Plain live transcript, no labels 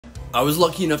I was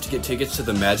lucky enough to get tickets to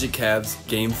the Magic Cavs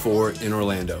Game 4 in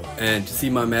Orlando, and to see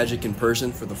my Magic in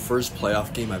person for the first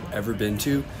playoff game I've ever been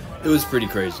to, it was pretty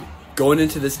crazy. Going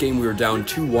into this game, we were down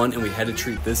 2-1 and we had to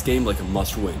treat this game like a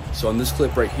must-win. So on this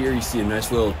clip right here, you see a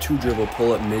nice little 2-dribble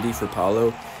pull-up midi for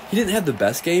Paolo. He didn't have the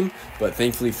best game, but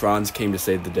thankfully Franz came to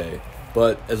save the day.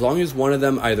 But as long as one of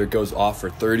them either goes off for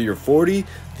 30 or 40,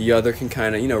 the other can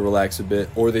kind of, relax a bit,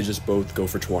 or they just both go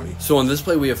for 20. So on this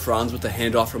play, we have Franz with the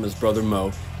handoff from his brother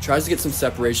Mo. Tries to get some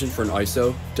separation for an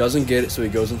ISO, doesn't get it, so he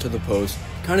goes into the post,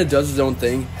 kind of does his own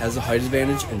thing, has the height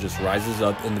advantage, and just rises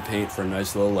up in the paint for a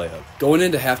nice little layup. Going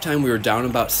into halftime, we were down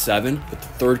about 7, but the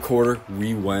third quarter,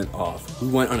 we went off. We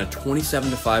went on a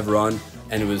 27-5 run,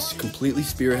 and it was completely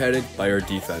spearheaded by our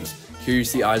defense. Here you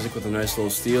see Isaac with a nice little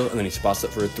steal, and then he spots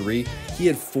up for a 3. He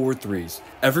had 4 threes.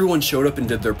 Everyone showed up and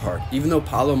did their part. Even though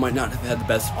Paolo might not have had the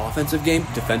best offensive game,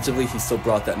 defensively he still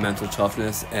brought that mental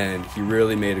toughness, and he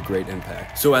really made a great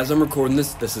impact. So as I'm recording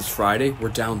this is Friday. We're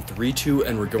down 3-2,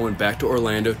 and we're going back to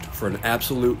Orlando for an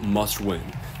absolute must-win.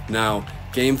 Now,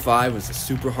 Game 5 was a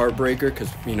super heartbreaker because,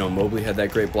 Mobley had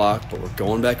that great block, but we're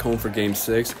going back home for Game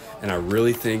 6, and I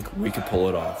really think we could pull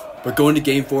it off. But going to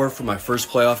Game 4 for my first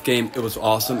playoff game, it was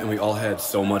awesome, and we all had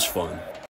so much fun.